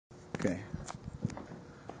Okay.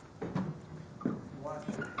 Watch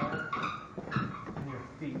your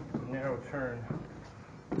feet, narrow turn.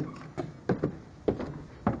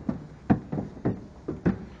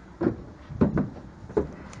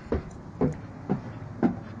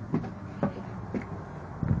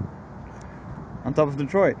 On top of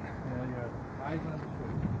Detroit. Yeah, you're eyes on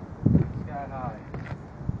Detroit. Sky high.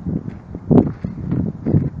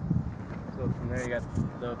 So from there you got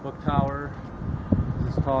the Book Tower,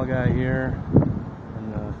 this tall guy here,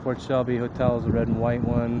 and the Fort Shelby Hotel is a red and white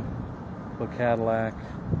one, Book Cadillac,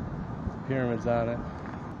 pyramids on it.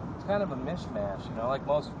 It's kind of a mishmash, you know, like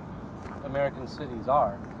most American cities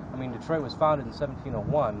are. I mean, Detroit was founded in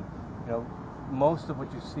 1701. You know, most of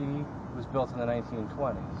what you see was built in the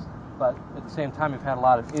 1920s. But at the same time, you've had a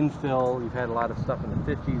lot of infill, you've had a lot of stuff in the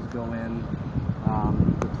 50s go in.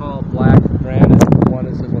 The tall black granite one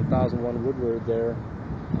that says 1001 Woodward there,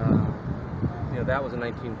 you know, that was the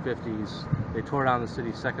 1950s. They tore down the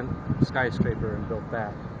city's second skyscraper and built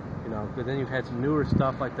that. You know, but then you've had some newer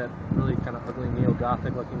stuff like that really kind of ugly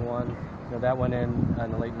neo-Gothic looking one. You know, that went in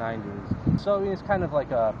the late 90s. So I mean, it's kind of like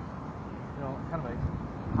a, you know, kind of a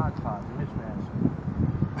hodgepodge, a mishmash.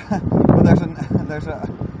 Well, there's an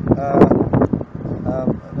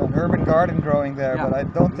urban garden growing there, Yeah. but I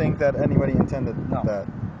don't think that anybody intended No. that.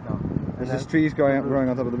 No. There's just trees growing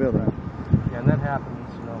on top of the building. Yeah, and that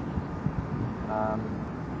happens, you know.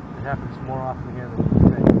 It happens more often here than you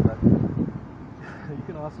think, but you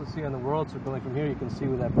can also see on the world circle, like from here you can see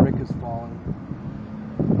where that brick is falling.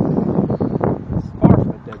 It's far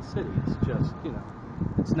from a dead city, it's just, you know,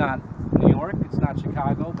 it's not New York, it's not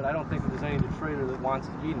Chicago, but I don't think that there's any Detroiter that wants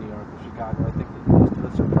to be New York or Chicago. I think that most of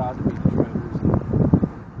us are proud to be Detroiters.